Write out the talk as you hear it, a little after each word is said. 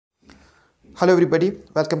Hello everybody,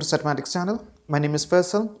 welcome to CETMATRIX channel. My name is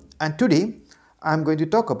Faisal and today I am going to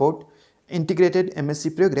talk about Integrated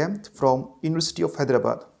MSc Program from University of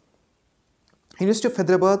Hyderabad. University of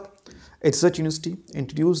Hyderabad, a research university,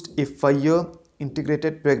 introduced a 5-year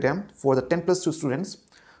integrated program for the 10 plus 2 students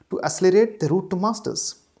to accelerate the route to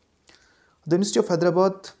masters. The University of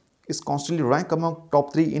Hyderabad is constantly ranked among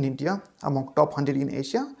top 3 in India, among top 100 in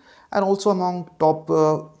Asia and also among top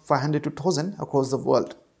 500 to 1000 across the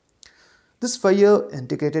world. This 5-year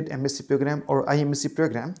integrated MSc program or IMSc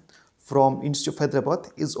program from University of Hyderabad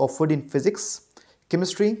is offered in physics,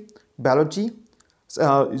 chemistry, biology,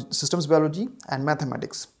 systems biology and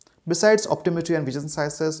mathematics, besides optometry and vision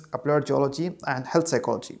sciences, applied geology and health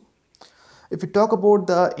psychology. If we talk about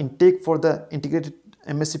the intake for the integrated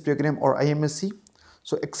MSc program or IMSc,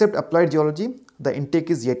 so except applied geology, the intake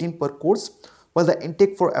is 18 per course, while the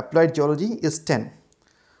intake for applied geology is 10.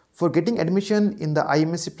 For getting admission in the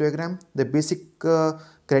IMSc program, the basic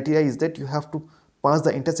criteria is that you have to pass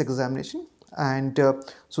the entrance examination, and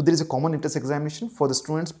so there is a common entrance examination for the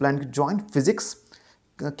students planning to join physics,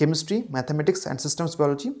 chemistry, mathematics and systems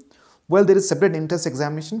biology, while there is separate entrance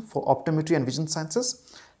examination for optometry and vision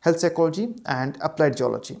sciences, health psychology and applied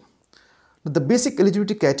geology. But the basic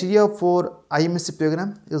eligibility criteria for IMSc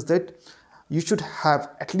program is that you should have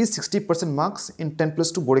at least 60% marks in 10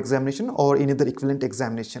 plus 2 board examination or any other equivalent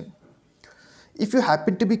examination. If you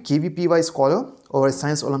happen to be KVPY scholar or a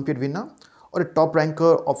science Olympiad winner or a top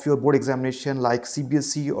ranker of your board examination like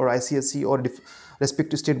CBSE or ICSE or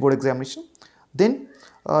respective state board examination, then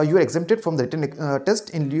you are exempted from the written test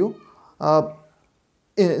in lieu.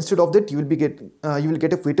 Instead of that, you will get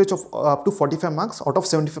a weightage of up to 45 marks out of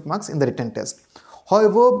 75 marks in the written test.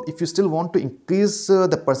 However, if you still want to increase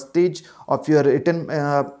the percentage of your written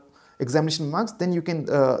examination marks, then you can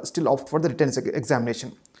still opt for the written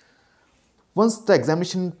examination. Once the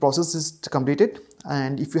examination process is completed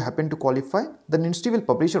and if you happen to qualify, the university will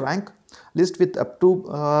publish a rank list with up to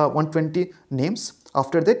 120 names.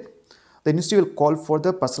 After that, the university will call for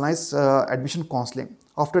the personalized admission counseling.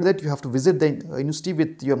 After that, you have to visit the university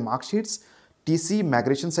with your mark sheets, TC,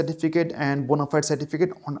 migration certificate and bona fide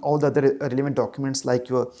certificate on all the other relevant documents like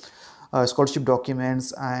your scholarship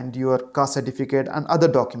documents and your caste certificate and other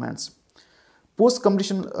documents. Post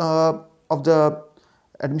completion of the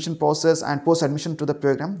admission process and post admission to the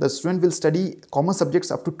program, the student will study common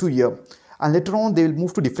subjects up to 2 years and later on they will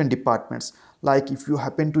move to different departments. Like if you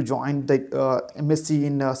happen to join the MSc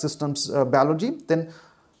in systems biology, then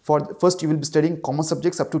first you will be studying common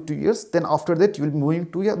subjects up to 2 years, then after that you will be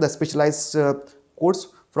moving to the specialized course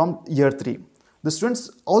from year 3.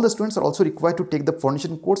 All the students are also required to take the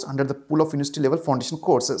foundation course under the pool of university level foundation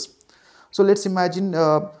courses. So let's imagine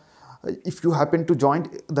if you happen to join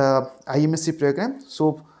the IMSc program,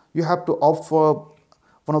 so you have to opt for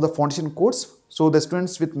one of the foundation course. So the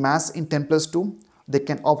students with maths in 10 plus 2, they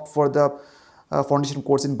can opt for the foundation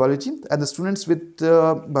course in biology, and the students with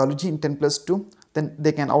biology in 10 plus 2, then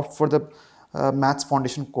they can opt for the maths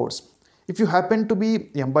foundation course. If you happen to be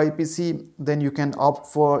MBIPC, then you can opt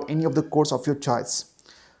for any of the course of your choice.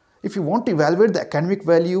 If you want to evaluate the academic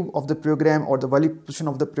value of the program or the value proposition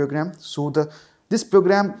of the program, so this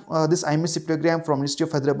IMSc program from University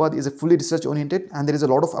of Hyderabad is a fully research oriented and there is a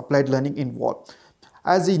lot of applied learning involved.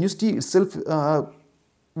 As the university itself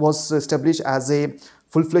was established as a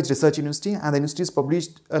full-fledged research university, and the university has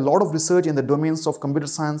published a lot of research in the domains of computer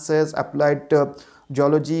sciences, applied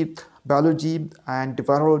geology, biology and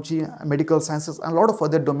virology, medical sciences and a lot of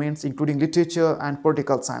other domains including literature and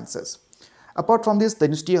political sciences. Apart from this, the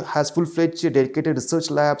university has full-fledged dedicated research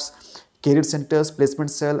labs, career centers, placement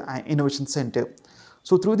cell and innovation center.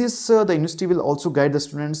 So through this, the university will also guide the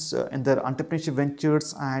students in their entrepreneurship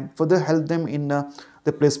ventures and further help them in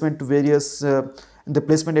the placement to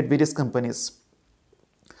placement at various companies.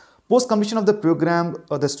 Post completion of the program,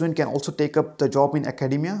 the student can also take up the job in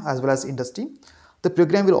academia as well as industry. The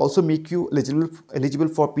program will also make you eligible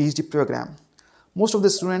for PhD program. Most of the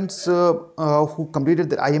students who completed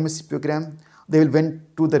the IMSc program, they will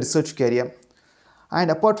went to the research career. And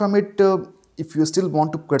apart from it, if you still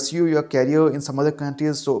want to pursue your career in some other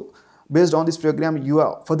countries, so based on this program, you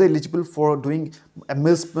are further eligible for doing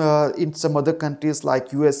MS in some other countries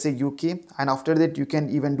like USA, UK, and after that you can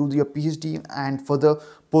even do your PhD and further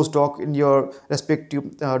postdoc in your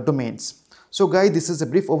respective domains. So guys, this is a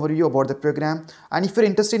brief overview about the program, and if you're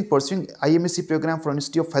interested in pursuing IMSc program from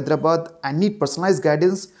University of Hyderabad and need personalized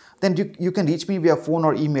guidance, then you can reach me via phone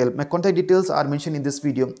or email. My contact details are mentioned in this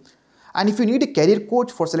video. And if you need a career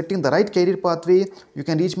coach for selecting the right career pathway, you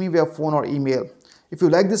can reach me via phone or email. If you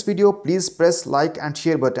like this video, please press like and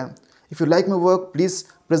share button. If you like my work, please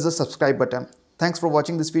press the subscribe button. Thanks for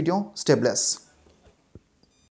watching this video. Stay blessed.